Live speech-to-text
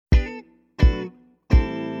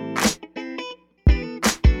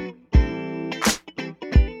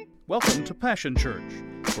Welcome to Passion Church.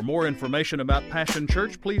 For more information about Passion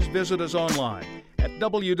Church, please visit us online at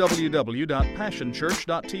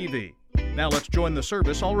www.passionchurch.tv. Now let's join the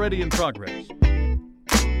service already in progress.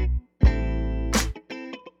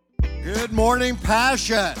 Good morning,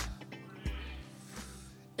 Passion.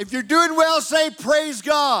 If you're doing well, say praise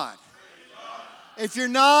God. If you're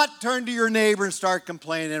not, turn to your neighbor and start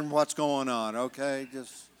complaining what's going on, okay?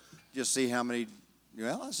 Just see how many,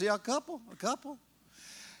 well, I see a couple.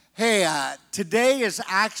 Hey, today is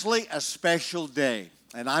actually a special day,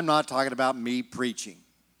 and I'm not talking about me preaching.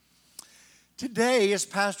 Today is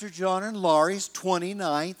Pastor John and Laurie's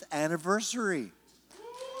 29th anniversary.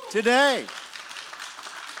 Today.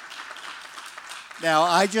 Now,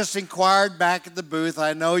 I just inquired back at the booth.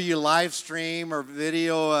 I know you live stream or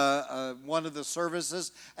video one of the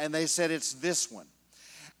services, and they said it's this one.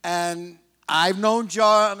 And I've known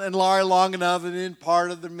John and Laurie long enough and been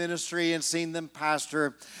part of the ministry and seen them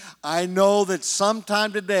pastor. I know that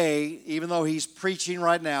sometime today, even though he's preaching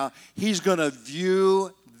right now, he's going to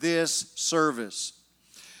view this service.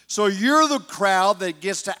 So you're the crowd that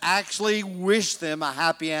gets to actually wish them a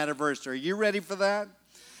happy anniversary. Are you ready for that?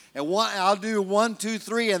 And I'll do 1, 2,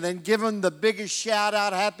 3, and then give them the biggest shout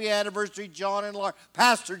out, happy anniversary, John and Laurie,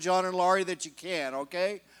 Pastor John and Laurie, that you can,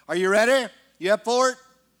 okay? Are you ready? You up for it?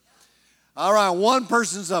 All right, one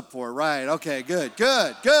person's up for it, right? Okay, good.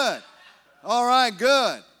 All right,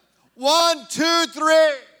 good. 1, 2, 3.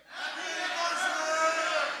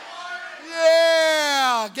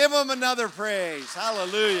 Yeah, give them another praise.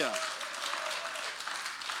 Hallelujah.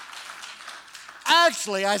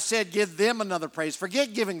 Actually, I said give them another praise.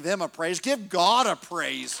 Forget giving them a praise. Give God a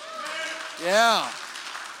praise. Yeah.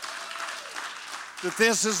 That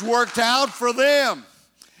this has worked out for them.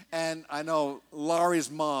 And I know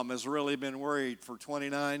Laurie's mom has really been worried for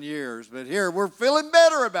 29 years. But here, we're feeling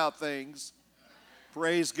better about things.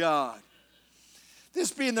 Praise God.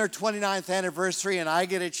 This being their 29th anniversary and I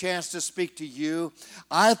get a chance to speak to you,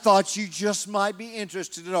 I thought you just might be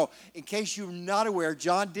interested to know. In case you're not aware,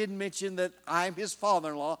 John did mention that I'm his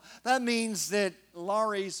father-in-law. That means that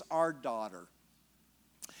Laurie's our daughter.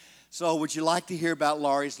 So would you like to hear about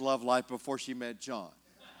Laurie's love life before she met John?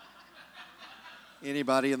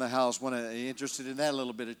 Anybody in the house interested in that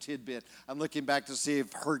little bit of tidbit? I'm looking back to see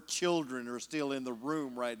if her children are still in the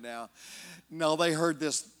room right now. No, they heard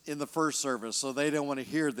this in the first service, so they don't want to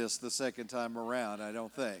hear this the second time around, I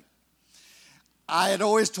don't think. I had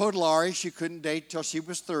always told Laurie she couldn't date till she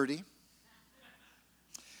was 30.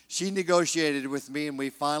 She negotiated with me, and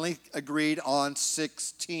we finally agreed on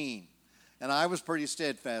 16. And I was pretty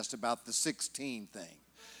steadfast about the 16 thing.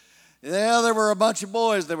 Yeah, there were a bunch of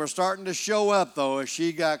boys that were starting to show up, though, as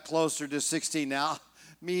she got closer to 16. Now,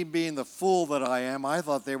 me being the fool that I am, I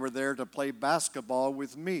thought they were there to play basketball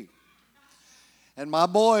with me. And my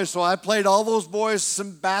boys, so I played all those boys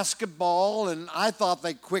some basketball, and I thought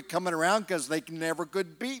they'd quit coming around because they never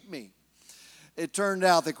could beat me. It turned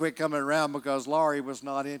out they quit coming around because Laurie was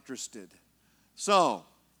not interested. So,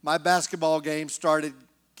 my basketball game started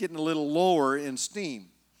getting a little lower in steam.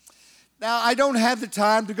 Now, I don't have the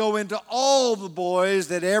time to go into all the boys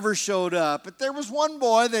that ever showed up, but there was one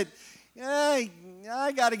boy that, I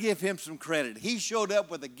got to give him some credit. He showed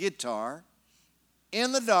up with a guitar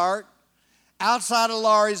in the dark, outside of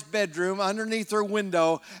Laurie's bedroom, underneath her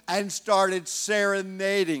window, and started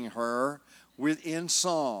serenading her in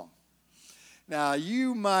song. Now,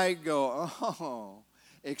 you might go,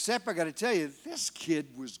 except I got to tell you, this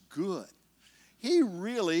kid was good. He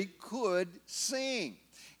really could sing.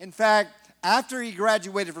 In fact, after he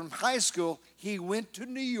graduated from high school, he went to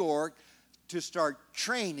New York to start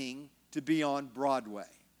training to be on Broadway.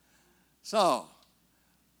 So,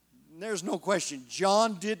 there's no question,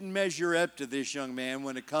 John didn't measure up to this young man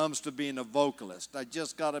when it comes to being a vocalist. I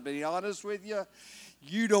just got to be honest with you.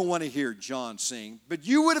 You don't want to hear John sing, but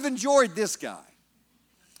you would have enjoyed this guy.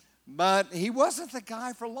 But he wasn't the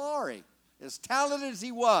guy for Laurie. As talented as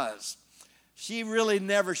he was, she really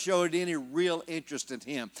never showed any real interest in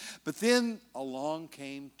him. But then along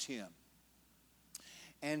came Tim.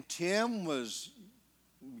 And Tim was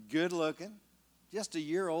good looking, just a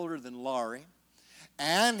year older than Laurie.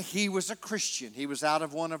 And he was a Christian. He was out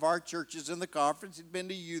of one of our churches in the conference. He'd been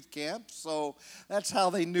to youth camp, so that's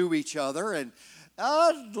how they knew each other. And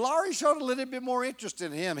Laurie showed a little bit more interest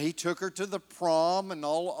in him. He took her to the prom and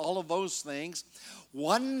all of those things.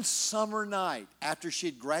 One summer night, after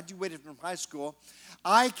she'd graduated from high school,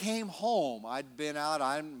 I came home. I'd been out,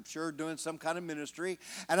 I'm sure, doing some kind of ministry.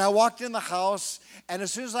 And I walked in the house, and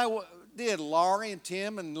as soon as I did, Laurie and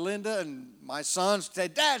Tim and Linda and my sons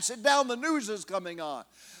said, "Dad, sit down, the news is coming on."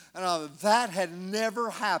 That had never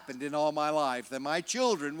happened in all my life, that my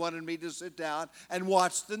children wanted me to sit down and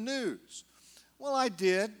watch the news. Well, I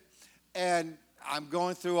did, and I'm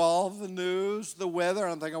going through all the news, the weather,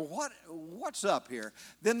 and I'm thinking, what's up here?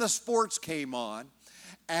 Then the sports came on,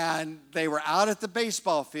 and they were out at the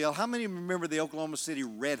baseball field. How many remember the Oklahoma City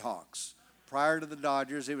Redhawks? Prior to the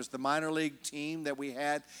Dodgers, it was the minor league team that we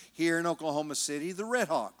had here in Oklahoma City, the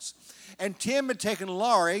Redhawks. And Tim had taken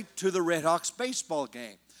Laurie to the Redhawks baseball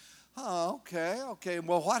game. Oh, okay.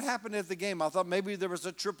 Well, what happened at the game? I thought maybe there was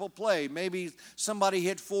a triple play. Maybe somebody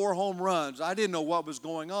hit 4 home runs. I didn't know what was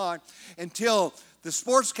going on until the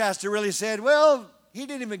sportscaster really said, well, he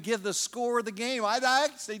didn't even give the score of the game. I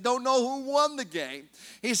actually don't know who won the game.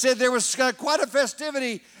 He said there was quite a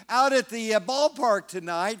festivity out at the ballpark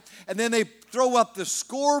tonight, and then they throw up the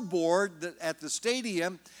scoreboard at the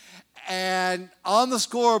stadium, and on the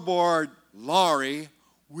scoreboard, Laurie,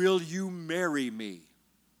 will you marry me?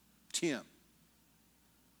 Tim.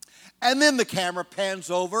 And then the camera pans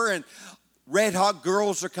over, and Red Hot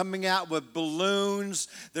girls are coming out with balloons.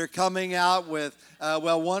 They're coming out with,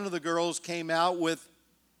 one of the girls came out with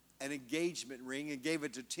an engagement ring and gave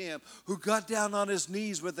it to Tim, who got down on his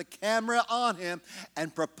knees with the camera on him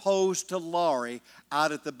and proposed to Laurie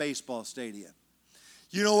out at the baseball stadium.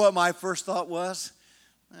 You know what my first thought was?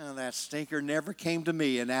 Well, that stinker never came to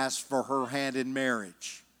me and asked for her hand in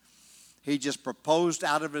marriage. He just proposed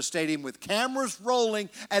out of a stadium with cameras rolling,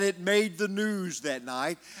 and it made the news that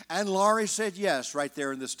night. And Laurie said yes right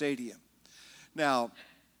there in the stadium. Now,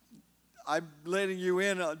 I'm letting you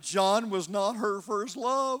in. John was not her first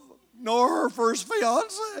love, nor her first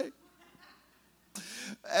fiance.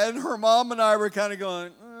 And her mom and I were kind of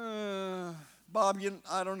going, Bob,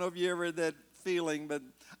 I don't know if you ever had that feeling, but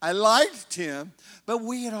I liked Tim. But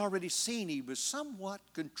we had already seen he was somewhat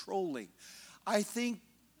controlling. I think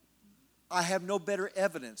I have no better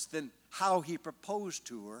evidence than how he proposed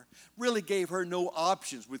to her. Really gave her no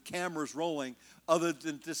options with cameras rolling other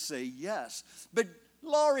than to say yes. But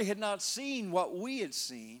Laurie had not seen what we had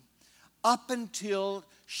seen up until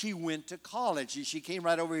she went to college. She came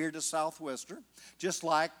right over here to Southwestern, just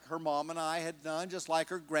like her mom and I had done, just like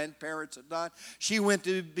her grandparents had done. She went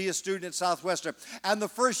to be a student at Southwestern. And the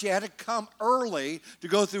first, she had to come early to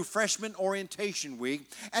go through freshman orientation week.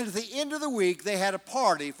 And at the end of the week, they had a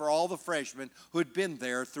party for all the freshmen who had been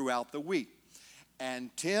there throughout the week.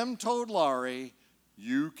 And Tim told Laurie,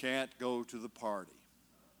 you can't go to the party.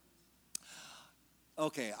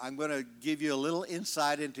 Okay, I'm going to give you a little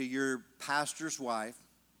insight into your pastor's wife.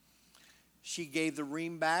 She gave the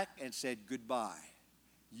ring back and said, goodbye.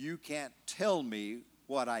 You can't tell me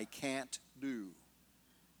what I can't do.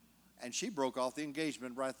 And she broke off the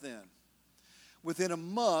engagement right then. Within a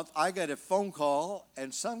month, I got a phone call,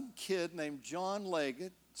 and some kid named John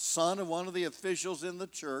Leggett, son of one of the officials in the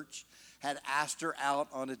church, had asked her out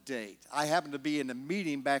on a date. I happened to be in a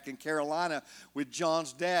meeting back in Carolina with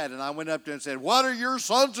John's dad, and I went up to him and said, what are your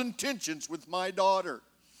son's intentions with my daughter?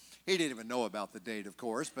 He didn't even know about the date, of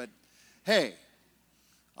course, but hey,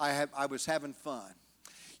 I was having fun.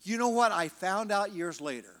 You know what I found out years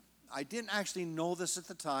later? I didn't actually know this at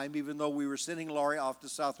the time, even though we were sending Laurie off to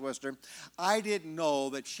Southwestern. I didn't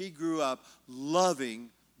know that she grew up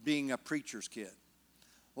loving being a preacher's kid.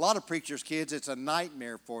 A lot of preachers' kids, it's a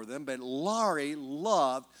nightmare for them, but Laurie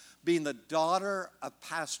loved being the daughter of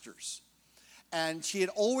pastors. And she had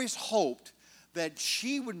always hoped that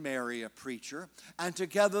she would marry a preacher, and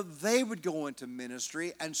together they would go into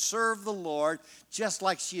ministry and serve the Lord, just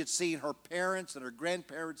like she had seen her parents and her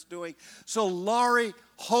grandparents doing. So Laurie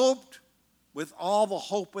hoped, with all the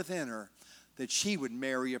hope within her, that she would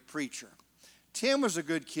marry a preacher. Tim was a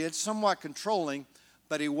good kid, somewhat controlling,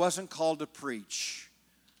 but he wasn't called to preach.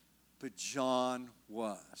 But John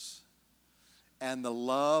was. And the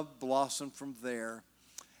love blossomed from there.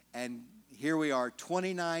 And here we are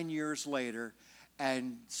 29 years later,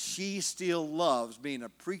 and she still loves being a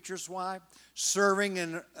preacher's wife, serving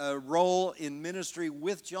in a role in ministry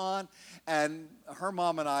with John. And her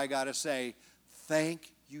mom and I got to say,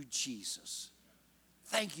 thank you, Jesus.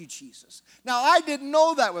 Thank you, Jesus. Now, I didn't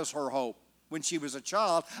know that was her hope when she was a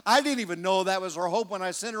child. I didn't even know that was her hope when I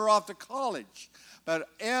sent her off to college. But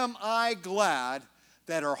am I glad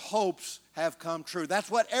that her hopes have come true?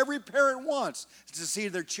 That's what every parent wants, is to see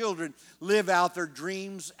their children live out their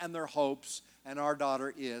dreams and their hopes. And our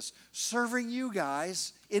daughter is serving you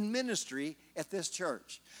guys in ministry at this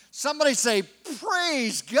church. Somebody say,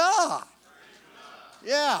 praise God. Praise God.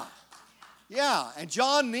 Yeah. Yeah, and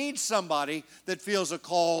John needs somebody that feels a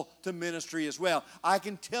call to ministry as well. I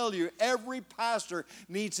can tell you, every pastor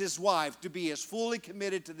needs his wife to be as fully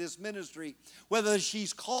committed to this ministry, whether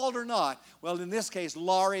she's called or not. Well, in this case,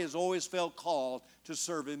 Laurie has always felt called to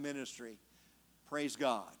serve in ministry. Praise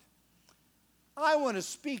God. I want to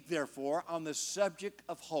speak, therefore, on the subject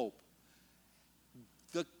of hope.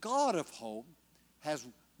 The God of hope has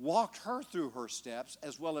walked her through her steps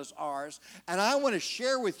as well as ours. And I want to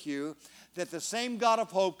share with you that the same God of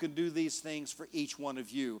hope can do these things for each one of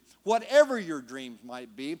you. Whatever your dreams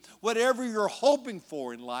might be, whatever you're hoping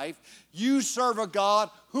for in life, you serve a God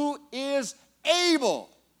who is able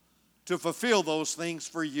to fulfill those things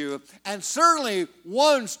for you, and certainly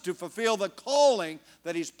wants to fulfill the calling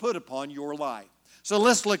that He's put upon your life. So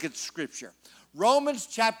let's look at Scripture. Romans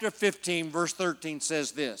chapter 15, verse 13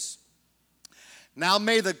 says this: "Now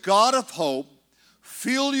may the God of hope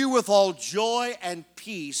fill you with all joy and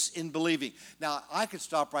peace in believing." Now, I could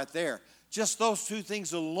stop right there. Just those two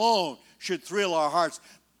things alone should thrill our hearts.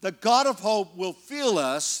 The God of hope will fill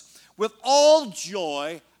us with all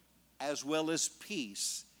joy as well as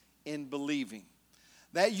peace in believing,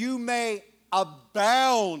 that you may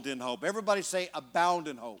abound in hope. Everybody say, abound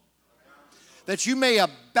in hope. That you may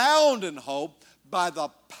abound in hope by the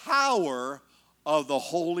power of the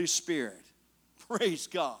Holy Spirit. Praise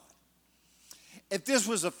God. If this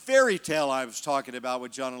was a fairy tale I was talking about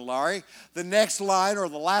with John and Laurie, the next line or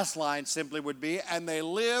the last line simply would be, "And they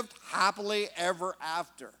lived happily ever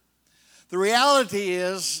after." The reality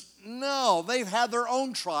is, no, they've had their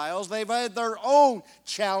own trials. They've had their own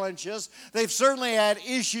challenges. They've certainly had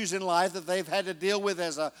issues in life that they've had to deal with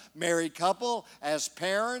as a married couple, as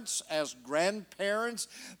parents, as grandparents.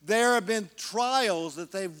 There have been trials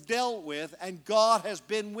that they've dealt with, and God has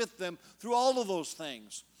been with them through all of those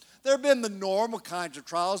things. There have been the normal kinds of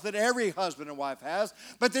trials that every husband and wife has,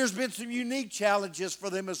 but there's been some unique challenges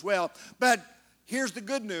for them as well. But here's the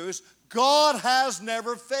good news: God has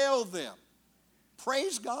never failed them.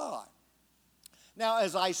 Praise God. Now,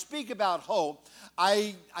 as I speak about hope,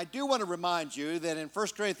 I do want to remind you that in 1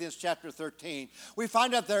 Corinthians chapter 13, we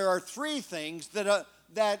find out there are three things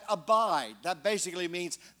that abide. That basically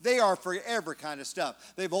means they are forever kind of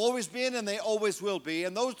stuff. They've always been and they always will be.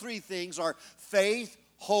 And those three things are faith,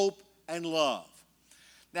 hope, and love.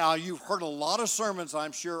 Now, you've heard a lot of sermons,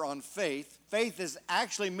 I'm sure, on faith. Faith is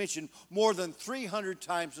actually mentioned more than 300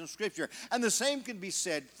 times in Scripture. And the same can be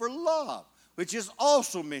said for love, which is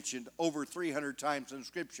also mentioned over 300 times in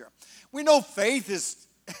Scripture. We know faith is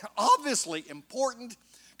obviously important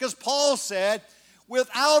because Paul said,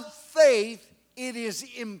 without faith, it is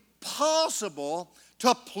impossible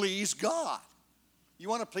to please God. You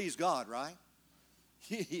want to please God, right?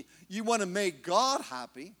 You want to make God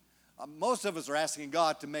happy. Most of us are asking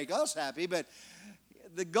God to make us happy, but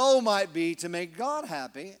the goal might be to make God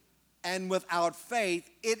happy. And without faith,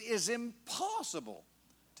 it is impossible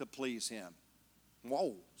to please Him.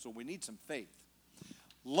 Whoa, so we need some faith.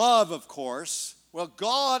 Love, of course. Well,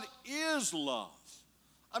 God is love.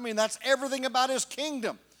 I mean, that's everything about His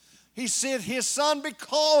kingdom. He sent His Son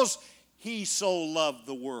because He so loved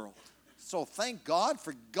the world. So thank God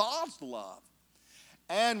for God's love.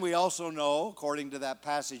 And we also know, according to that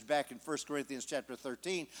passage back in 1 Corinthians chapter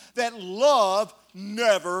 13, that love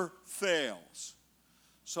never fails.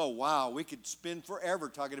 So, wow, we could spend forever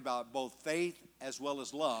talking about both faith as well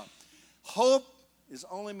as love. Hope is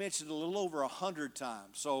only mentioned a little over 100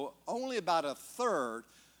 times. So only about a third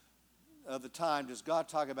of the time does God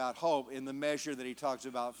talk about hope in the measure that He talks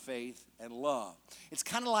about faith and love. It's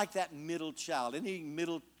kind of like that middle child. Any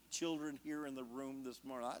middle children here in the room this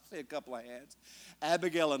morning? I'd say a couple of hands.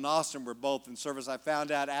 Abigail and Austin were both in service. I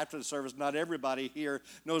found out after the service, not everybody here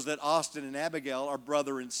knows that Austin and Abigail are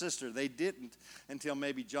brother and sister. They didn't until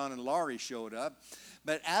maybe John and Laurie showed up.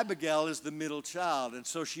 But Abigail is the middle child, and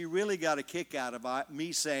so she really got a kick out of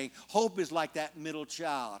me saying, hope is like that middle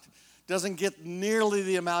child. Doesn't get nearly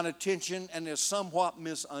the amount of attention and is somewhat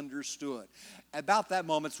misunderstood. About that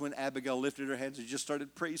moment when Abigail lifted her hands and just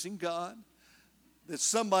started praising God, that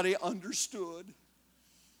somebody understood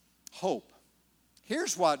hope.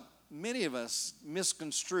 Here's what many of us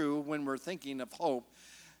misconstrue when we're thinking of hope.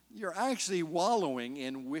 You're actually wallowing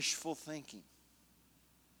in wishful thinking.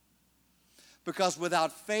 Because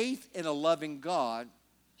without faith in a loving God,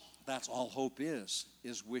 that's all hope is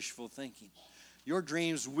wishful thinking. Your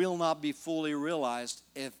dreams will not be fully realized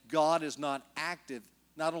if God is not active,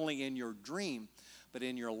 not only in your dream, but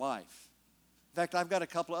in your life. In fact, I've got a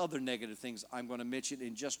couple of other negative things I'm going to mention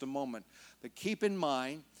in just a moment. But keep in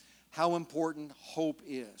mind how important hope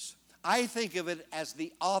is. I think of it as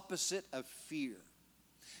the opposite of fear.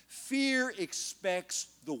 Fear expects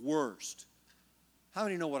the worst. How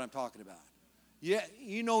many know what I'm talking about? Yeah,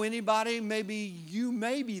 you know anybody, maybe you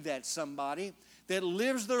may be that somebody that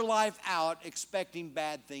lives their life out expecting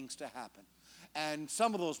bad things to happen. And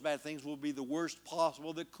some of those bad things will be the worst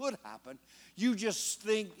possible that could happen. You just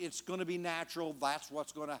think it's going to be natural, that's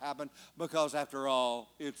what's going to happen, because after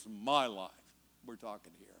all, it's my life we're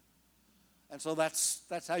talking here. And so that's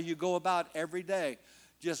how you go about every day,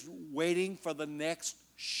 just waiting for the next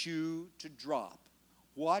shoe to drop.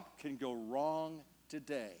 What can go wrong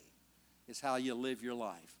today is how you live your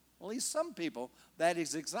life. Well, at least some people, that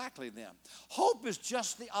is exactly them. Hope is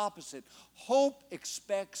just the opposite. Hope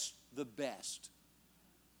expects the best.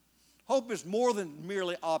 Hope is more than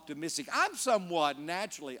merely optimistic. I'm somewhat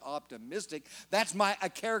naturally optimistic. That's a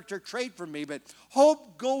character trait for me, but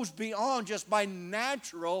hope goes beyond just my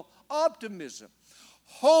natural optimism.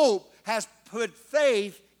 Hope has put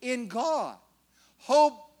faith in God.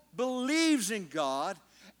 Hope believes in God,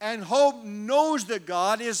 and hope knows that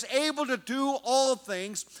God is able to do all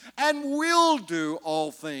things and will do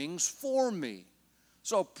all things for me.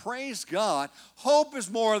 So praise God. Hope is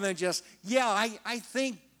more than just, I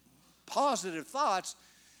think positive thoughts.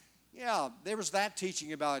 Yeah, there was that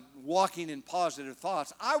teaching about walking in positive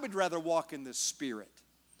thoughts. I would rather walk in the Spirit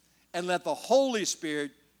and let the Holy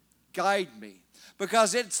Spirit guide me,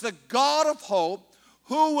 because it's the God of hope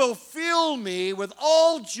who will fill me with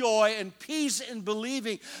all joy and peace in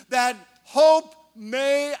believing that hope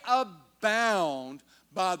may abound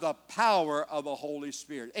by the power of the Holy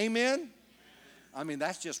Spirit. Amen? I mean,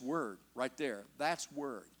 that's just word right there. That's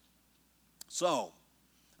word. So,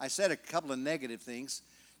 I said a couple of negative things.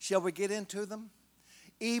 Shall we get into them?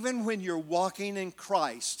 Even when you're walking in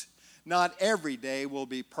Christ, not every day will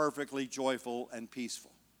be perfectly joyful and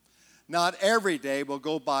peaceful. Not every day will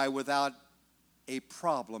go by without a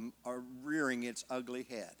problem or rearing its ugly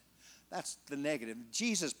head. That's the negative.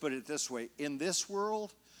 Jesus put it this way: in this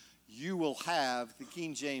world, you will have, the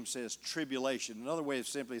King James says, tribulation. Another way of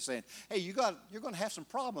simply saying, hey, you're going to have some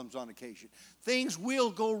problems on occasion. Things will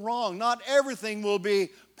go wrong. Not everything will be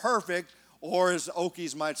perfect, or as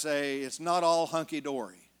Okies might say, it's not all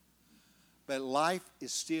hunky-dory. But life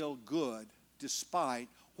is still good despite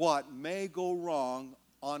what may go wrong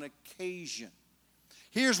on occasion.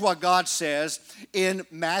 Here's what God says in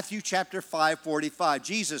Matthew chapter 5:45.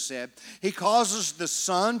 Jesus said, He causes the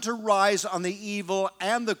sun to rise on the evil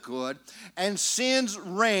and the good, and sends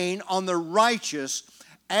rain on the righteous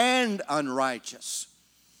and unrighteous.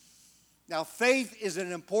 Now, faith is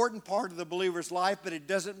an important part of the believer's life, but it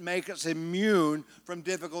doesn't make us immune from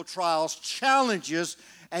difficult trials. Challenges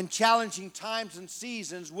and challenging times and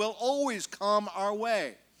seasons will always come our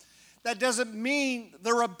way. That doesn't mean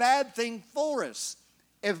they're a bad thing for us.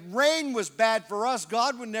 If rain was bad for us,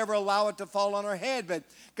 God would never allow it to fall on our head. But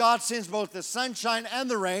God sends both the sunshine and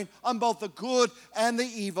the rain on both the good and the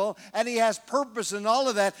evil. And He has purpose in all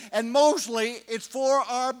of that. And mostly it's for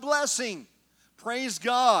our blessing. Praise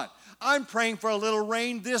God. I'm praying for a little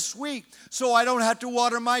rain this week so I don't have to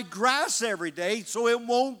water my grass every day so it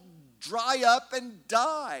won't dry up and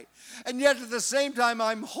die. And yet at the same time,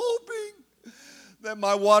 I'm hoping that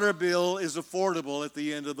my water bill is affordable at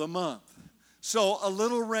the end of the month. So a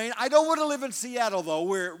little rain. I don't want to live in Seattle, though,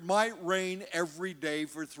 where it might rain every day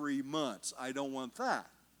for 3 months. I don't want that.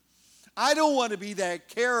 I don't want to be that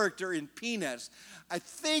character in Peanuts. I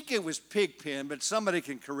think it was Pigpen, but somebody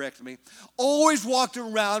can correct me. Always walked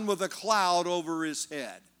around with a cloud over his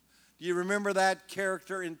head. Do you remember that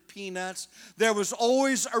character in Peanuts? There was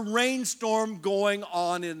always a rainstorm going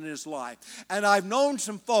on in his life. And I've known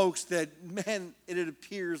some folks that, man, it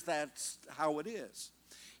appears that's how it is.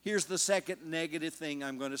 Here's the second negative thing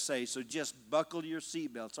I'm going to say, so just buckle your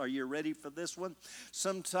seatbelts. Are you ready for this one?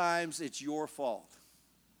 Sometimes it's your fault.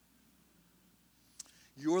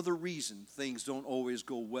 You're the reason things don't always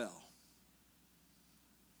go well.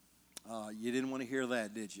 You didn't want to hear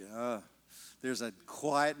that, did you? There's a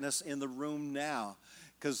quietness in the room now,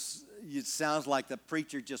 because it sounds like the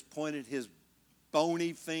preacher just pointed his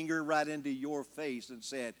bony finger right into your face and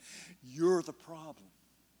said, you're the problem.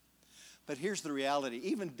 But here's the reality.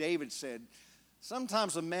 Even David said,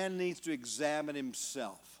 sometimes a man needs to examine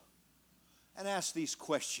himself and ask these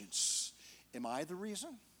questions. Am I the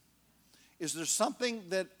reason? Is there something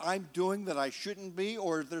that I'm doing that I shouldn't be,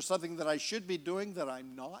 or is there something that I should be doing that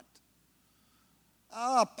I'm not?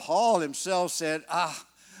 Paul himself said,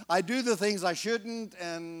 I do the things I shouldn't,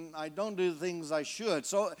 and I don't do the things I should.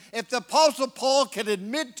 So if the Apostle Paul can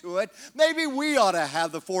admit to it, maybe we ought to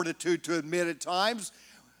have the fortitude to admit at times,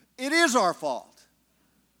 it is our fault.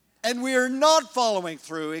 And we are not following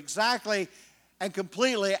through exactly and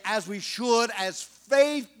completely as we should as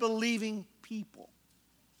faith-believing people.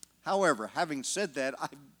 However, having said that, I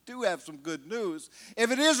do have some good news.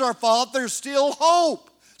 If it is our fault, there's still hope.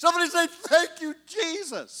 Somebody say, thank you,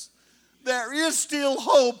 Jesus. There is still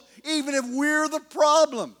hope, even if we're the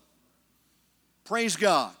problem. Praise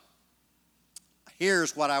God.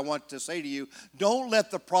 Here's what I want to say to you. Don't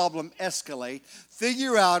let the problem escalate.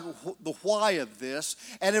 Figure out the why of this.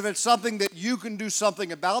 And if it's something that you can do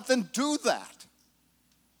something about, then do that.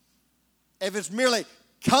 If it's merely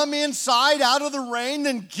come inside out of the rain,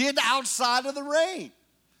 then get outside of the rain.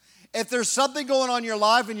 If there's something going on in your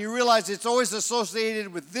life and you realize it's always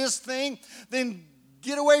associated with this thing, then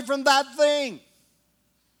get away from that thing.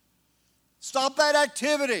 Stop that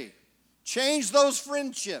activity. Change those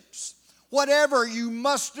friendships. Whatever you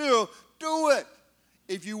must do, do it.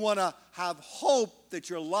 If you want to have hope that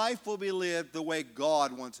your life will be lived the way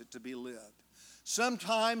God wants it to be lived.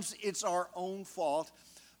 Sometimes it's our own fault,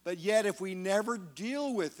 but yet if we never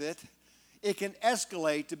deal with it, it can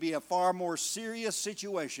escalate to be a far more serious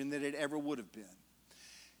situation than it ever would have been. Have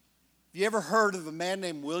you ever heard of a man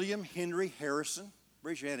named William Henry Harrison?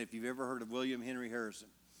 Raise your hand if you've ever heard of William Henry Harrison.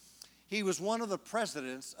 He was one of the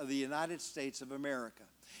presidents of the United States of America.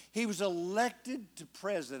 He was elected to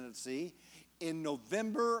presidency in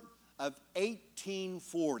November of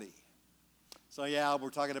 1840. So yeah, we're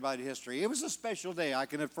talking about history. It was a special day, I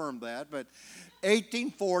can affirm that. But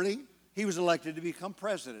 1840, he was elected to become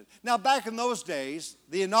president. Now, back in those days,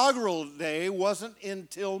 the inaugural day wasn't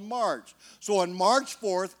until March. So on March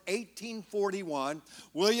 4th, 1841,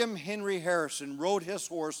 William Henry Harrison rode his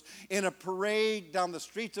horse in a parade down the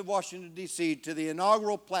streets of Washington, D.C. to the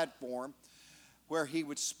inaugural platform where he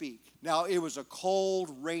would speak. Now, it was a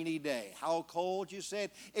cold, rainy day. How cold, you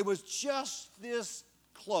said? It was just this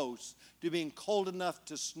close to being cold enough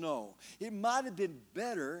to snow. It might have been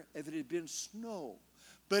better if it had been snow,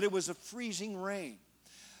 but it was a freezing rain.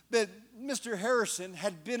 But Mr. Harrison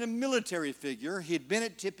had been a military figure. He had been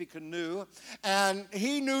at Tippecanoe, and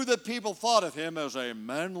he knew that people thought of him as a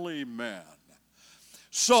manly man.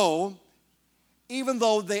 So, even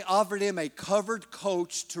though they offered him a covered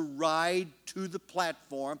coach to ride to the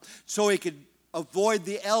platform so he could avoid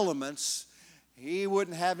the elements, he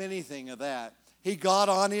wouldn't have anything of that. He got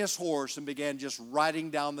on his horse and began just riding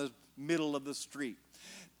down the middle of the street.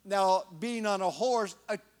 Now, being on a horse,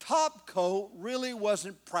 a top coat really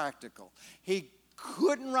wasn't practical. He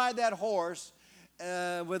couldn't ride that horse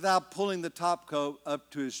without pulling the top coat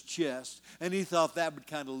up to his chest, and he thought that would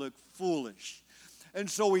kind of look foolish. And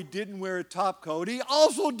so he didn't wear a top coat. He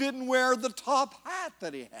also didn't wear the top hat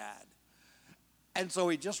that he had. And so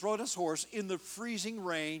he just rode his horse in the freezing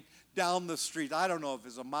rain down the street. I don't know if it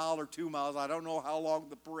was a mile or 2 miles. I don't know how long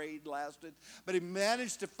the parade lasted. But he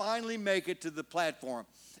managed to finally make it to the platform.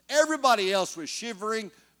 Everybody else was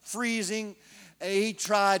shivering, freezing. He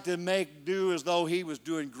tried to make do as though he was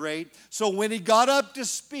doing great. So when he got up to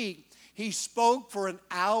speak, he spoke for an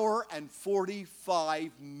hour and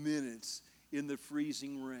 45 minutes in the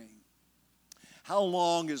freezing rain. How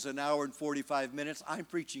long is an hour and 45 minutes? I'm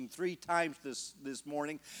preaching 3 times this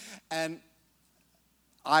morning, and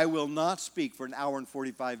I will not speak for an hour and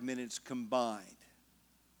 45 minutes combined,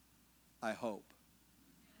 I hope.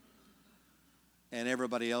 And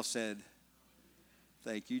everybody else said,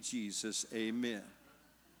 thank you, Jesus, amen.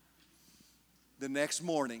 The next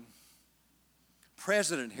morning,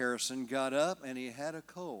 President Harrison got up and he had a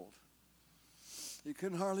cold. He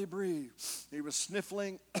couldn't hardly breathe. He was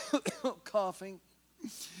sniffling, coughing.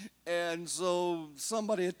 And so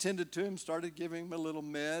somebody attended to him, started giving him a little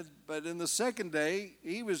med. But in the second day,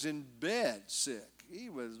 he was in bed sick.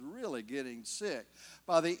 He was really getting sick.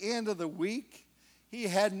 By the end of the week, he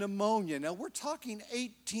had pneumonia. Now, we're talking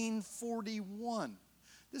 1841.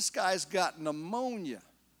 This guy's got pneumonia.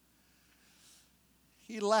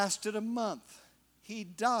 He lasted a month. He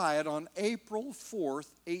died on April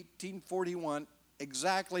 4th, 1841,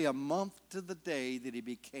 exactly a month to the day that he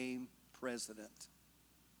became president.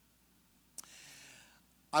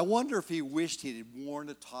 I wonder if he wished he had worn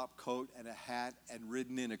a top coat and a hat and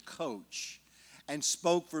ridden in a coach and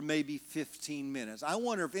spoke for maybe 15 minutes. I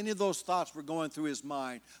wonder if any of those thoughts were going through his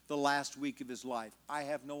mind the last week of his life. I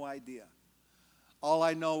have no idea. All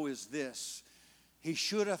I know is this: he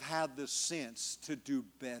should have had the sense to do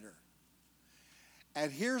better. And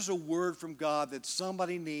here's a word from God that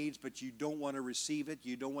somebody needs, but you don't want to receive it.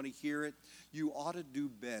 You don't want to hear it. You ought to do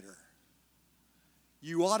better.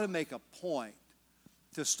 You ought to make a point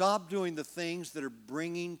to stop doing the things that are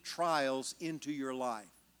bringing trials into your life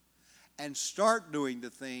and start doing the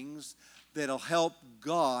things that'll help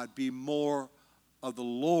God be more of the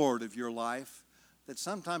Lord of your life that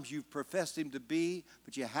sometimes you've professed Him to be,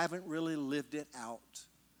 but you haven't really lived it out.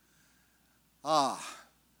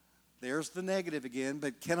 There's the negative again,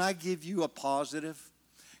 but can I give you a positive?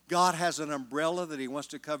 God has an umbrella that He wants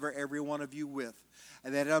to cover every one of you with.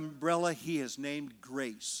 And that umbrella He has named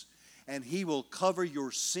grace. And He will cover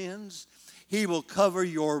your sins. He will cover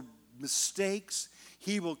your mistakes.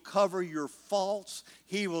 He will cover your faults.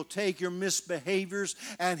 He will take your misbehaviors,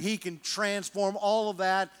 and He can transform all of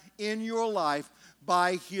that in your life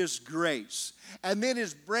by His grace. And then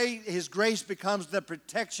His grace becomes the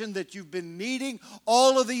protection that you've been needing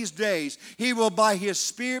all of these days. He will, by His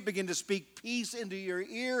Spirit, begin to speak peace into your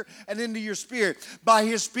ear and into your spirit. By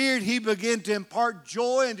His Spirit, He begin to impart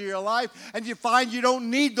joy into your life, and you find you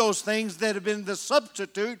don't need those things that have been the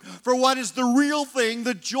substitute for what is the real thing,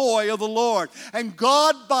 the joy of the Lord. And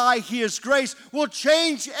God, by His grace, will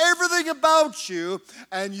change everything about you,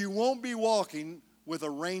 and you won't be walking with a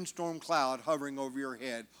rainstorm cloud hovering over your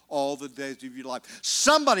head all the days of your life.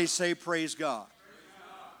 Somebody say, praise God.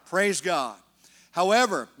 Praise God.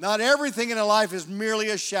 However, not everything in a life is merely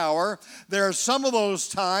a shower. There are some of those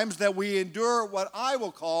times that we endure what I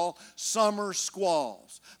will call summer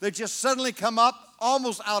squalls. They just suddenly come up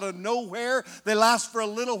almost out of nowhere. They last for a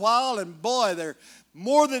little while, and boy, they're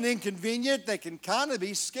more than inconvenient. They can kind of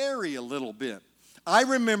be scary a little bit. I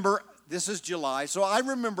remember, this is July, so I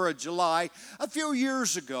remember a July a few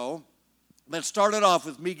years ago that started off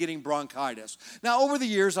with me getting bronchitis. Now, over the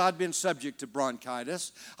years, I've been subject to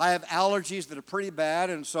bronchitis. I have allergies that are pretty bad,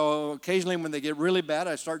 and so occasionally when they get really bad,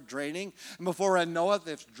 I start draining. And before I know it,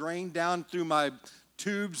 it's drained down through my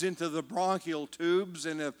tubes into the bronchial tubes,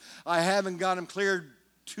 and if I haven't got them cleared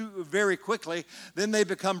very quickly, then they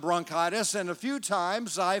become bronchitis. And a few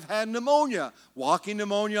times I've had pneumonia, walking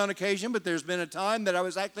pneumonia on occasion, but there's been a time that I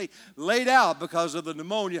was actually laid out because of the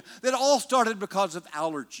pneumonia. That all started because of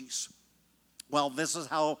allergies. Well, this is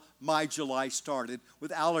how my July started,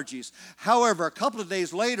 with allergies. However, a couple of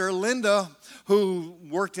days later, Linda, who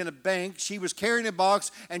worked in a bank, she was carrying a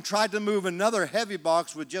box and tried to move another heavy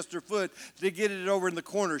box with just her foot to get it over in the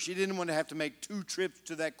corner. She didn't want to have to make 2 trips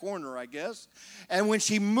to that corner, I guess. And when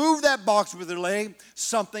she moved that box with her leg,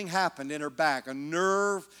 something happened in her back. A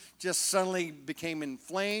nerve just suddenly became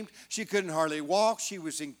inflamed. She couldn't hardly walk. She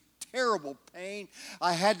was in terrible pain.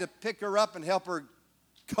 I had to pick her up and help her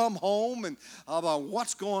come home, and about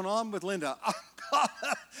what's going on with Linda.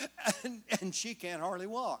 And she can't hardly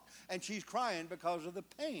walk, and she's crying because of the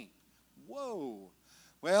pain. Whoa.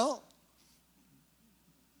 Well,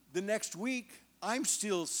 the next week, I'm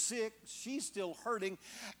still sick, she's still hurting,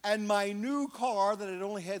 and my new car that had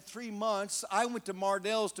only had 3 months, I went to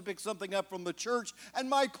Mardell's to pick something up from the church, and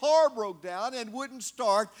my car broke down and wouldn't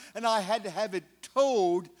start, and I had to have it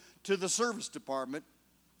towed to the service department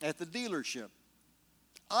at the dealership.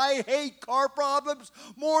 I hate car problems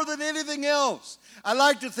more than anything else. I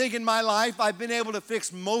like to think in my life I've been able to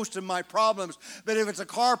fix most of my problems, but if it's a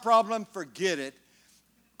car problem, forget it.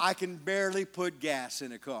 I can barely put gas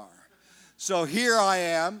in a car. So here I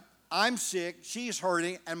am, I'm sick, she's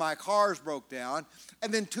hurting, and my car's broke down.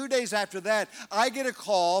 And then 2 days after that, I get a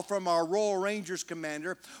call from our Royal Rangers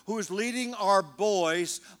commander who is leading our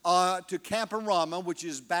boys to Camporama, which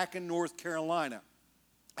is back in North Carolina.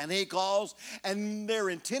 And he calls, and they're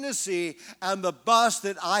in Tennessee, and the bus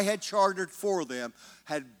that I had chartered for them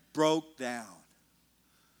had broke down.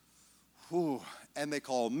 Whew. And they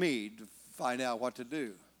called me to find out what to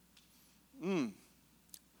do.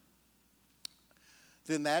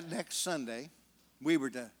 Then that next Sunday, we were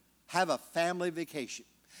to have a family vacation.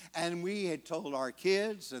 And we had told our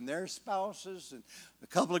kids and their spouses and a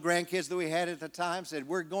couple of grandkids that we had at the time, said,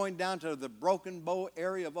 we're going down to the Broken Bow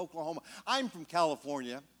area of Oklahoma. I'm from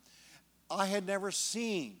California. I had never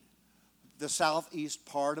seen the southeast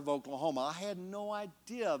part of Oklahoma. I had no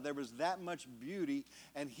idea there was that much beauty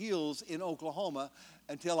and hills in Oklahoma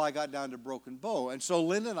until I got down to Broken Bow. And so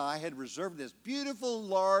Linda and I had reserved this beautiful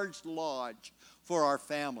large lodge for our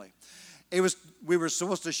family. We were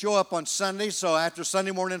supposed to show up on Sunday, so after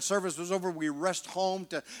Sunday morning service was over, we rushed home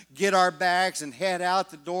to get our bags and head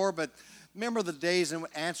out the door. But remember the days in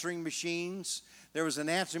answering machines? There was an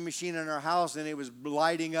answering machine in our house, and it was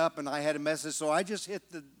lighting up, and I had a message. So I just hit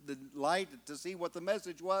the light to see what the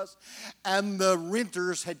message was. And the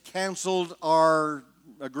renters had canceled our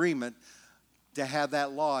agreement to have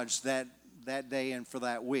that lodge that day and for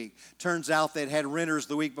that week. Turns out they'd had renters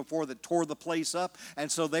the week before that tore the place up,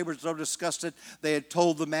 and so they were so disgusted, they had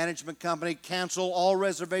told the management company, cancel all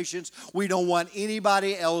reservations. We don't want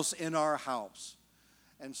anybody else in our house.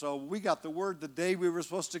 And so we got the word the day we were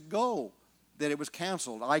supposed to go that it was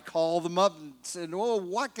canceled. I called them up and said, oh,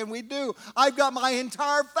 what can we do? I've got my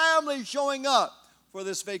entire family showing up for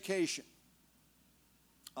this vacation.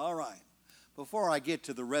 All right. before I get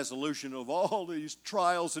to the resolution of all these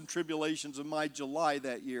trials and tribulations of my July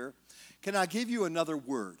that year, can I give you another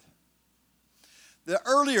word? The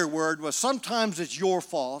earlier word was sometimes it's your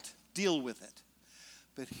fault, deal with it.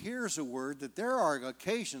 But here's a word that there are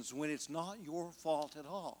occasions when it's not your fault at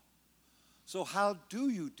all. So how do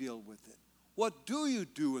you deal with it? What do you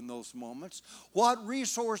do in those moments? What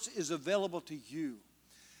resource is available to you?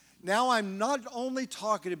 Now I'm not only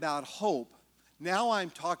talking about hope, now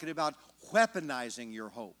I'm talking about weaponizing your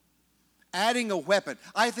hope. Adding a weapon.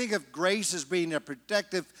 I think of grace as being a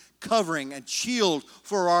protective covering and shield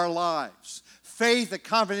for our lives. Faith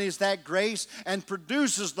accompanies that grace and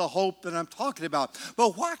produces the hope that I'm talking about.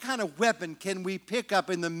 But what kind of weapon can we pick up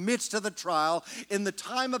in the midst of the trial, in the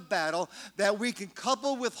time of battle, that we can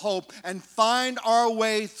couple with hope and find our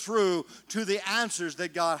way through to the answers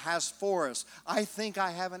that God has for us? I think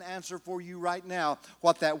I have an answer for you right now,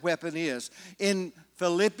 what that weapon is. In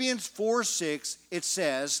Philippians 4:6, it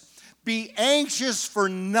says, "Be anxious for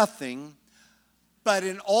nothing, but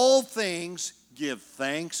in all things give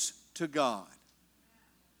thanks to God."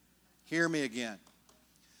 Hear me again.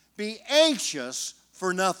 Be anxious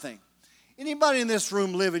for nothing. Anybody in this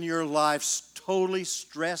room living your life totally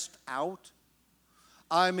stressed out?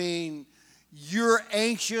 I mean, you're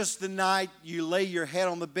anxious the night you lay your head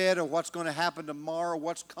on the bed of what's going to happen tomorrow,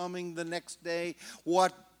 what's coming the next day,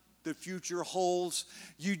 what the future holds.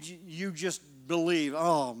 You just believe,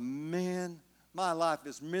 oh man, my life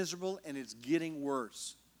is miserable and it's getting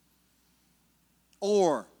worse.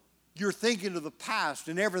 Or you're thinking of the past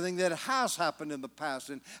and everything that has happened in the past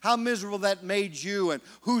and how miserable that made you and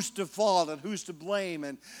who's to fault and who's to blame.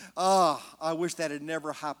 And I wish that had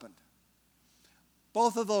never happened.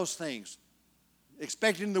 Both of those things,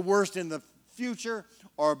 expecting the worst in the future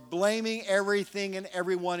or blaming everything and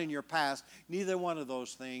everyone in your past, neither one of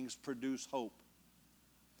those things produce hope.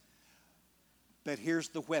 But here's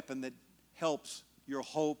the weapon that helps your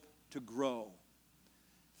hope to grow.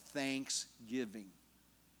 Thanksgiving.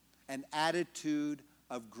 An attitude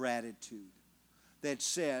of gratitude that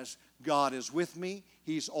says, God is with me.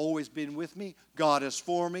 He's always been with me. God is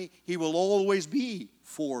for me. He will always be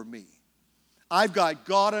for me. I've got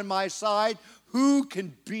God on my side. Who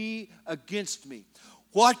can be against me?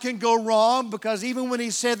 What can go wrong? Because even when he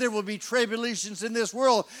said there will be tribulations in this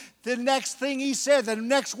world, the next thing he said, the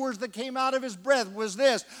next words that came out of his breath was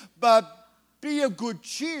this, but be of good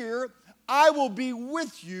cheer. I will be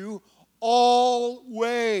with you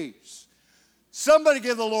always. Somebody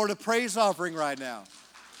give the Lord a praise offering right now.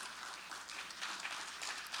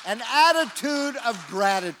 An attitude of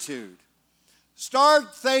gratitude.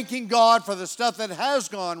 Start thanking God for the stuff that has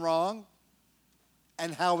gone wrong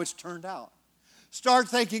and how it's turned out. Start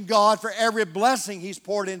thanking God for every blessing he's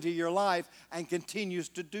poured into your life and continues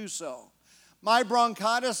to do so. My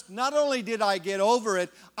bronchitis, not only did I get over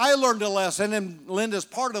it, I learned a lesson, and Linda's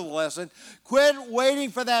part of the lesson. Quit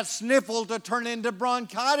waiting for that sniffle to turn into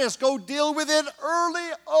bronchitis. Go deal with it early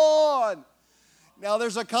on. Now,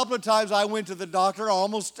 there's a couple of times I went to the doctor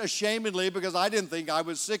almost ashamedly because I didn't think I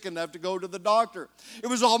was sick enough to go to the doctor. It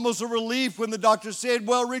was almost a relief when the doctor said,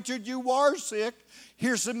 well, Richard, you are sick.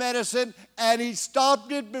 Here's some medicine, and he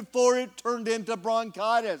stopped it before it turned into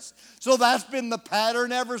bronchitis. So that's been the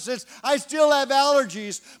pattern ever since. I still have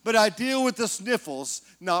allergies, but I deal with the sniffles,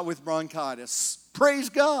 not with bronchitis. Praise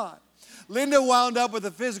God. Linda wound up with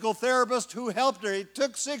a physical therapist who helped her. It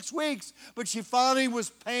took 6 weeks, but she finally was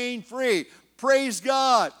pain-free. Praise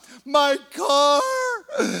God. My car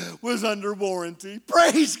was under warranty.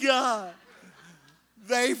 Praise God.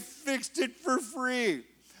 They fixed it for free.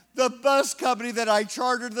 The bus company that I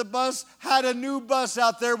chartered the bus had a new bus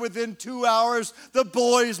out there within 2 hours. The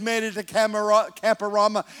boys made it to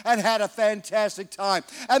Camperama and had a fantastic time.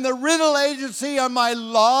 And the rental agency on my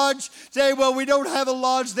lodge say, well, we don't have a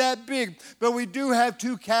lodge that big, but we do have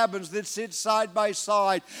 2 cabins that sit side by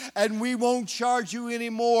side, and we won't charge you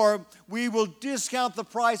anymore. We will discount the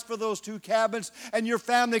price for those 2 cabins, and your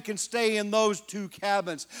family can stay in those 2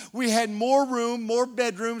 cabins. We had more room, more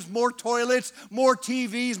bedrooms, more toilets, more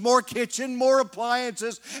TVs, more kitchen, more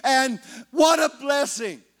appliances, and what a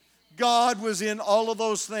blessing. God was in all of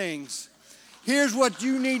those things. Here's what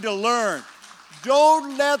you need to learn.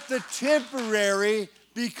 Don't let the temporary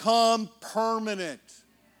become permanent.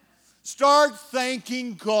 Start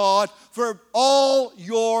thanking God for all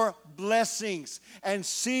your blessings and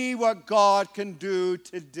see what God can do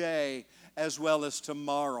today as well as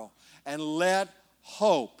tomorrow. And let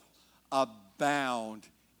hope abound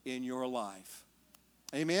in your life.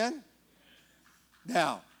 Amen?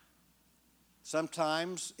 Now,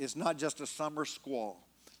 sometimes it's not just a summer squall.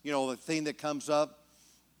 You know, the thing that comes up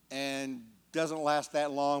and doesn't last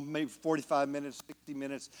that long, maybe 45 minutes, 60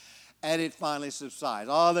 minutes, and it finally subsides.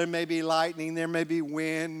 Oh, there may be lightning, there may be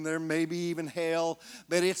wind, there may be even hail,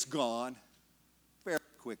 but it's gone very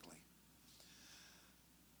quickly.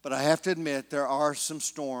 But I have to admit, there are some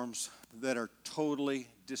storms that are totally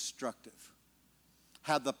destructive,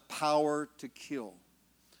 have the power to kill,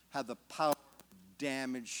 have the power to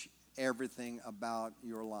damage everything about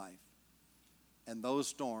your life. And those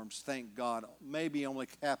storms, thank God, maybe only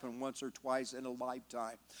happen once or twice in a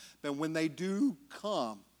lifetime. But when they do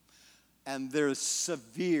come and they're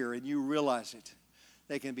severe and you realize it,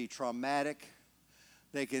 they can be traumatic,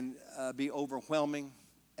 they can be overwhelming,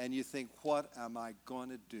 and you think, what am I going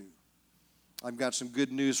to do? I've got some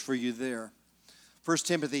good news for you there. 1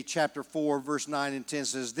 Timothy chapter 4, verse 9 and 10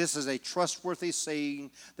 says, this is a trustworthy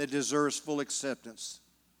saying that deserves full acceptance,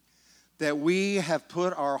 that we have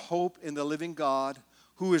put our hope in the living God,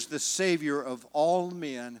 who is the Savior of all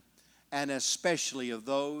men, and especially of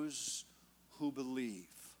those who believe.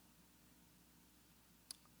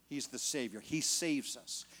 He's the Savior. He saves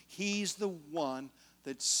us. He's the one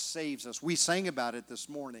that saves us. We sang about it this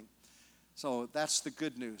morning. So that's the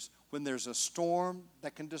good news. When there's a storm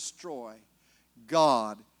that can destroy,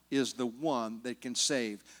 God is the one that can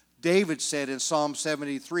save. David said in Psalm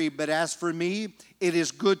 73, but as for me, it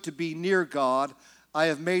is good to be near God. I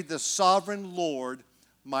have made the sovereign Lord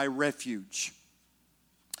my refuge.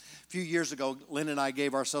 A few years ago, Lynn and I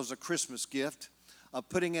gave ourselves a Christmas gift of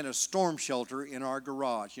putting in a storm shelter in our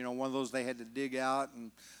garage. You know, one of those they had to dig out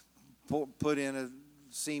and put in a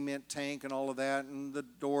cement tank and all of that, and the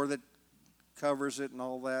door that covers it and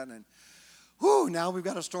all that. And whew, now we've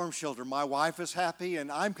got a storm shelter. My wife is happy,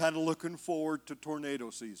 and I'm kind of looking forward to tornado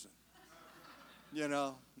season. You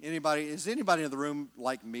know, is anybody in the room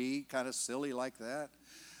like me, kind of silly like that?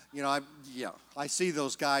 You know, I see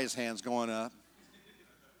those guys' hands going up.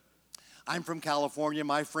 I'm from California.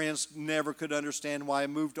 My friends never could understand why I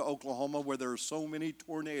moved to Oklahoma, where there are so many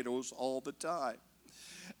tornadoes all the time.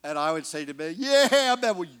 And I would say to them, yeah,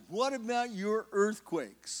 but what about your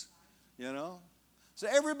earthquakes? You know? So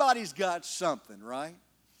everybody's got something, right?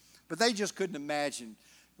 But they just couldn't imagine,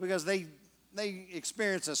 because they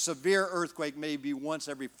experience a severe earthquake maybe once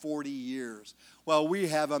every 40 years. Well, we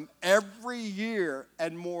have them every year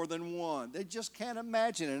and more than one. They just can't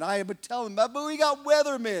imagine it. And I would tell them, but we got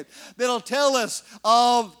weathermen that'll tell us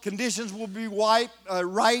conditions will be ripe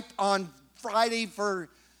on Friday for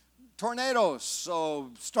tornadoes. So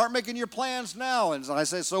start making your plans now. And I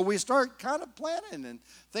say, so we start kind of planning and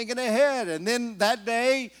thinking ahead. And then that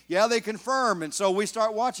day, they confirm. And so we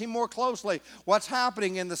start watching more closely what's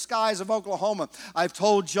happening in the skies of Oklahoma. I've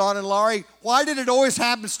told John and Laurie, why did it always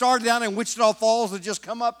happen, start down in Wichita Falls and just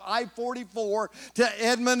come up I-44 to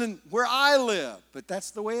Edmond and where I live? But that's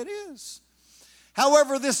the way it is.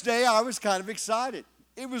 However, this day I was kind of excited.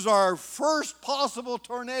 It was our first possible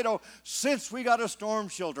tornado since we got a storm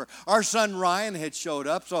shelter. Our son Ryan had showed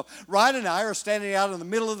up. So Ryan and I are standing out in the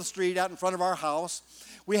middle of the street out in front of our house.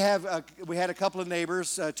 We had a couple of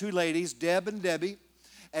neighbors, two ladies, Deb and Debbie.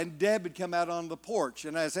 And Deb had come out on the porch.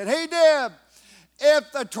 And I said, hey, Deb,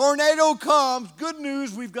 if the tornado comes, good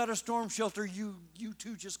news, we've got a storm shelter. You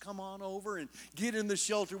two just come on over and get in the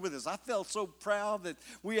shelter with us. I felt so proud that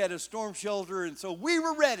we had a storm shelter. And so we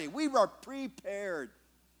were ready. We were prepared.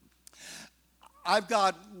 I've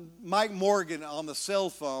got Mike Morgan on the cell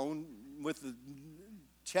phone with the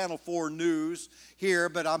Channel 4 News here,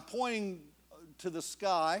 but I'm pointing to the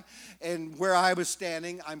sky, and where I was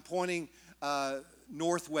standing, I'm pointing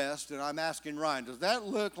northwest, and I'm asking Ryan, does that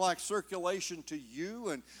look like circulation to you?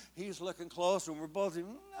 And he's looking close, and we're both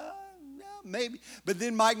thinking, maybe. But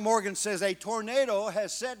then Mike Morgan says, a tornado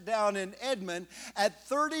has set down in Edmond at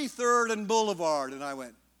 33rd and Boulevard. And I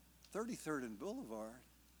went, 33rd and Boulevard?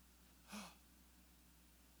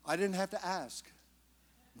 I didn't have to ask.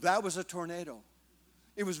 That was a tornado.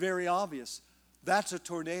 It was very obvious. That's a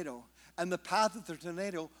tornado. And the path of the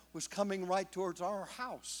tornado was coming right towards our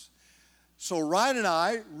house. So Ryan and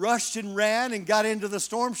I rushed and ran and got into the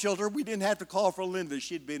storm shelter. We didn't have to call for Linda.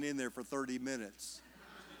 She'd been in there for 30 minutes.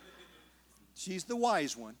 She's the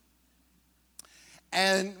wise one.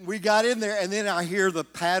 And we got in there, and then I hear the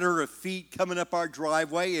patter of feet coming up our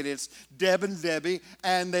driveway, and it's Deb and Debbie,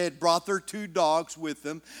 and they had brought their two dogs with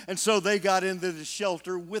them, and so they got into the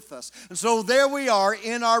shelter with us. And so there we are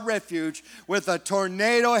in our refuge with a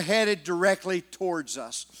tornado headed directly towards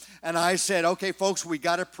us. And I said, okay, folks, we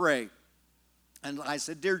got to pray. And I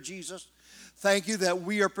said, dear Jesus, thank you that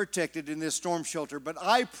we are protected in this storm shelter, but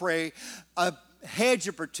I pray a hedge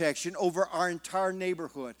of protection over our entire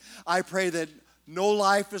neighborhood. I pray that no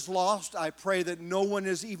life is lost. I pray that no one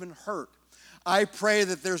is even hurt. I pray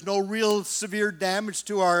that there's no real severe damage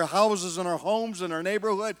to our houses and our homes and our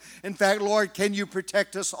neighborhood. In fact, Lord, can you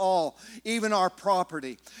protect us all, even our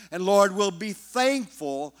property? And Lord, we'll be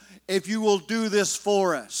thankful if you will do this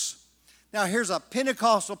for us. Now, here's a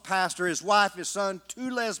Pentecostal pastor, his wife, his son,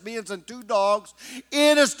 2 lesbians and 2 dogs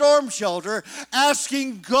in a storm shelter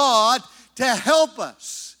asking God to help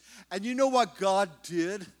us. And you know what God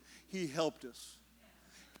did? He helped us.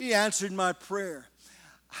 He answered my prayer.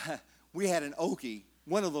 We had an Okie,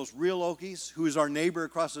 one of those real Okies, who is our neighbor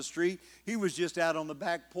across the street. He was just out on the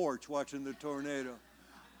back porch watching the tornado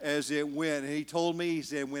as it went. And he told me, he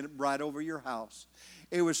said, it went right over your house.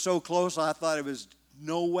 It was so close, I thought it was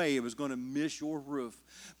no way it was going to miss your roof.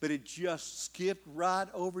 But it just skipped right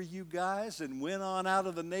over you guys and went on out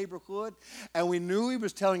of the neighborhood. And we knew he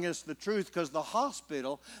was telling us the truth because the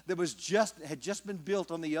hospital that had just been built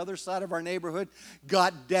on the other side of our neighborhood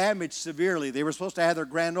got damaged severely. They were supposed to have their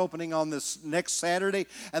grand opening on this next Saturday,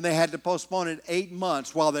 and they had to postpone it 8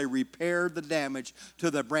 months while they repaired the damage to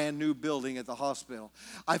the brand new building at the hospital.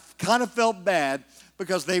 I kind of felt bad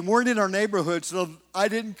because they weren't in our neighborhood, so I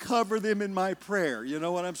didn't cover them in my prayer. You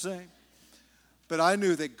know what I'm saying? But I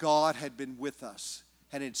knew that God had been with us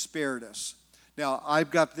and had spared us. Now,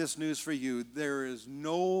 I've got this news for you. There is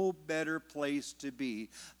no better place to be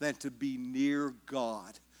than to be near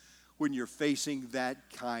God when you're facing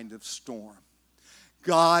that kind of storm.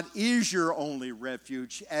 God is your only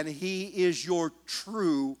refuge, and He is your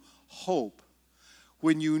true hope.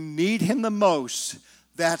 When you need Him the most,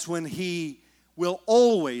 that's when He will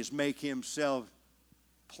always make Himself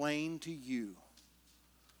plain to you.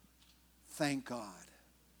 Thank God.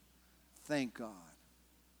 Thank God.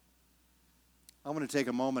 I want to take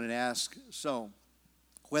a moment and ask, so,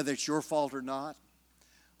 whether it's your fault or not,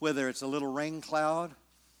 whether it's a little rain cloud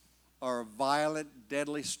or a violent,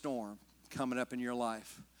 deadly storm coming up in your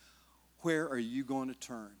life, where are you going to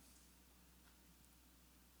turn?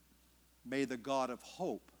 May the God of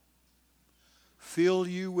hope fill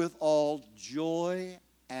you with all joy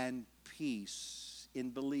and peace in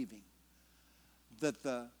believing that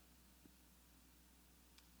the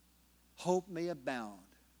hope may abound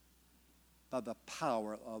by the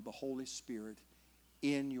power of the Holy Spirit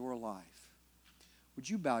in your life. Would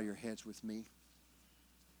you bow your heads with me?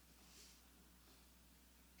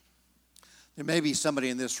 There may be somebody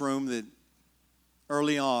in this room that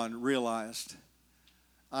early on realized,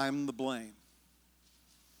 I'm the blame.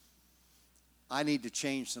 I need to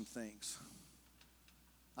change some things.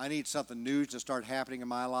 I need something new to start happening in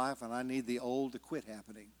my life, and I need the old to quit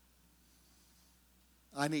happening.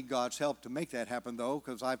 I need God's help to make that happen, though,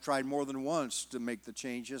 because I've tried more than once to make the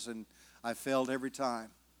changes, and I failed every time.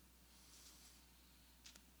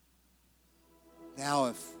 Now,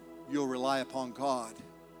 if you'll rely upon God,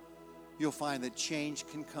 you'll find that change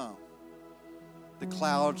can come. The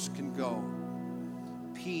clouds can go.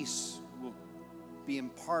 Peace will be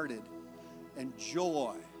imparted, and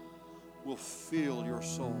joy will fill your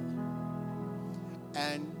soul.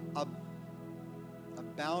 And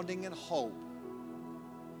abounding in hope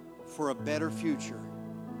for a better future,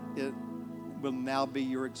 it will now be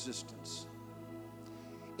your existence.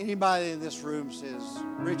 Anybody in this room says,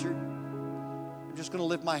 Richard, I'm just going to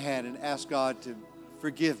lift my hand and ask God to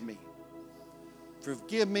forgive me.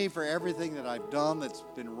 Forgive me for everything that I've done that's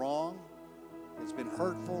been wrong, that's been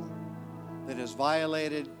hurtful, that has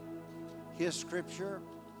violated His Scripture,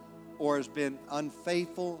 or has been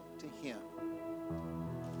unfaithful to Him.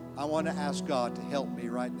 I want to ask God to help me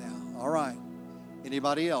right now. All right.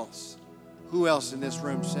 Anybody else? Who else in this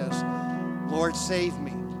room says, Lord, save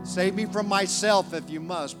me. Save me from myself if you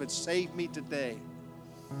must, but save me today.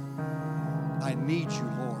 I need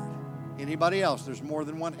you, Lord. Anybody else? There's more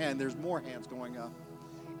than one hand. There's more hands going up.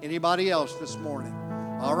 Anybody else this morning?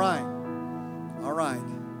 All right. All right.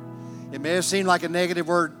 It may have seemed like a negative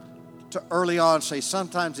word to early on say,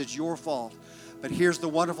 sometimes it's your fault. But here's the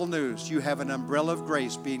wonderful news. You have an umbrella of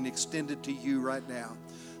grace being extended to you right now.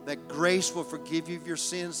 That grace will forgive you of your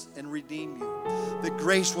sins and redeem you. That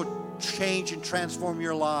grace will change and transform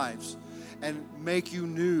your lives and make you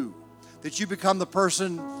new. That you become the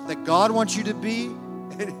person that God wants you to be.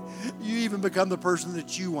 And you even become the person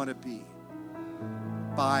that you want to be.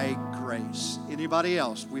 By grace. Anybody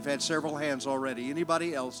else? We've had several hands already.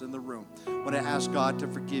 Anybody else in the room want to ask God to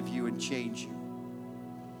forgive you and change you?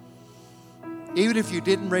 Even if you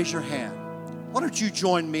didn't raise your hand, why don't you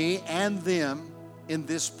join me and them in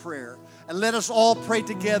this prayer, and let us all pray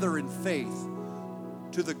together in faith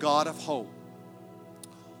to the God of hope.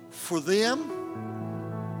 For them,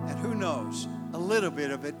 and who knows, a little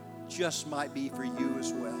bit of it just might be for you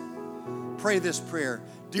as well. Pray this prayer.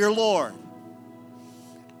 Dear Lord,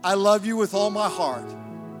 I love you with all my heart.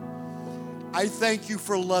 I thank you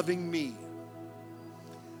for loving me.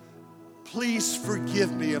 Please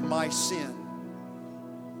forgive me of my sin.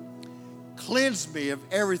 Cleanse me of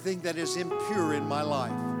everything that is impure in my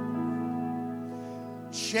life.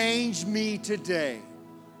 Change me today.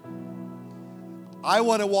 I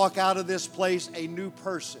want to walk out of this place a new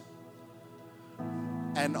person.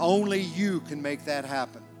 And only you can make that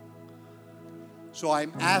happen. So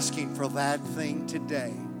I'm asking for that thing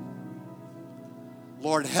today.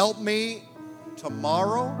 Lord, help me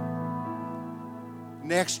tomorrow,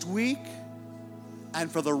 next week,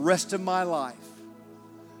 and for the rest of my life,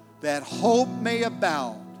 that hope may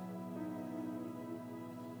abound,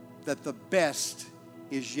 that the best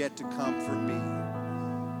is yet to come for me.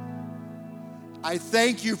 I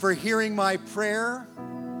thank you for hearing my prayer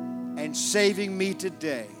and saving me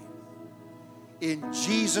today. In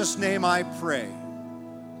Jesus' name I pray.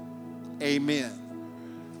 Amen.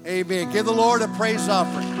 Amen. Give the Lord a praise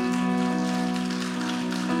offering.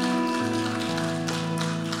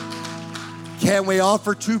 Can we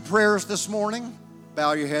offer 2 prayers this morning?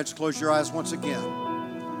 Bow your heads, close your eyes once again.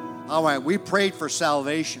 All right, we prayed for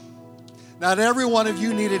salvation. Not every one of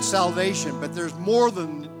you needed salvation, but there's more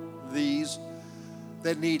than these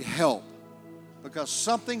that need help, because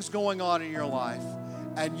something's going on in your life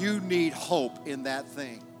and you need hope in that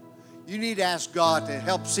thing. You need to ask God to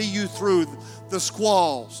help see you through the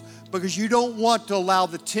squalls, because you don't want to allow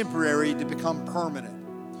the temporary to become permanent.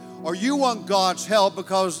 Or you want God's help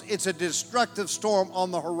because it's a destructive storm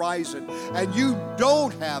on the horizon and you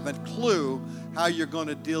don't have a clue how you're going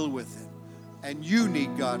to deal with it. And you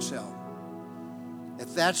need God's help.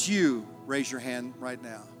 If that's you, raise your hand right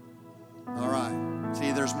now. All right.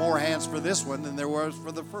 See, there's more hands for this one than there was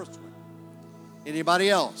for the first one.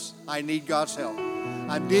 Anybody else? I need God's help.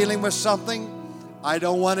 I'm dealing with something. I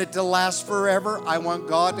don't want it to last forever. I want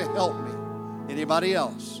God to help me. Anybody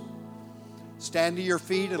else? Stand to your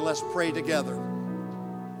feet and let's pray together.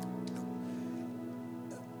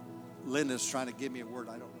 Linda's trying to give me a word.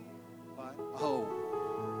 I don't know why. Oh.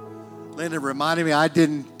 Linda reminded me I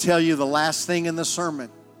didn't tell you the last thing in the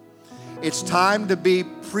sermon. It's time to be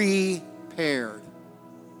prepared.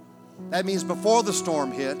 That means before the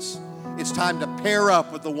storm hits, it's time to pair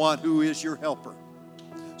up with the one who is your helper.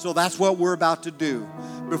 So that's what we're about to do.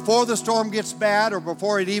 Before the storm gets bad or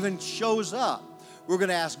before it even shows up, we're going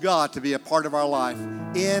to ask God to be a part of our life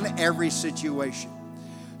in every situation.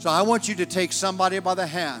 So I want you to take somebody by the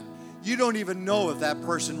hand. You don't even know if that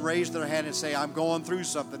person raised their hand and say, I'm going through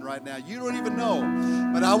something right now. You don't even know.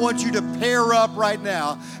 But I want you to pair up right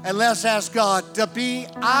now and let's ask God to be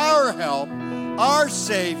our help, our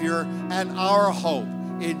Savior, and our hope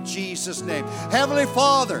in Jesus' name. Heavenly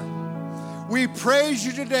Father, we praise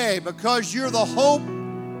you today because you're the hope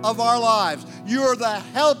of our lives. You're the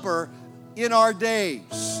helper in our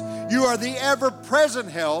days. You are the ever-present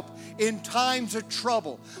help in times of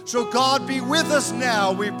trouble. So God, be with us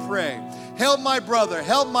now, we pray. Help my brother,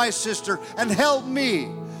 help my sister, and help me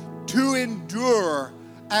to endure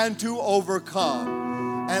and to overcome.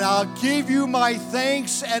 And I'll give you my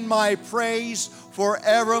thanks and my praise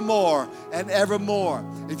forevermore and evermore.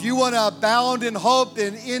 If you want to abound in hope,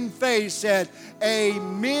 then in faith said,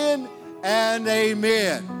 amen and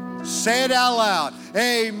amen. Say it out loud.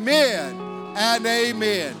 Amen and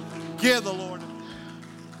amen. Give the Lord.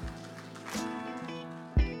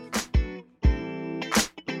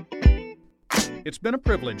 It's been a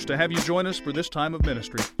privilege to have you join us for this time of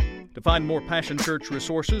ministry. To find more Passion Church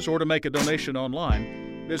resources or to make a donation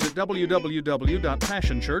online, visit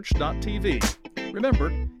www.passionchurch.tv.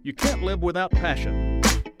 Remember, you can't live without passion.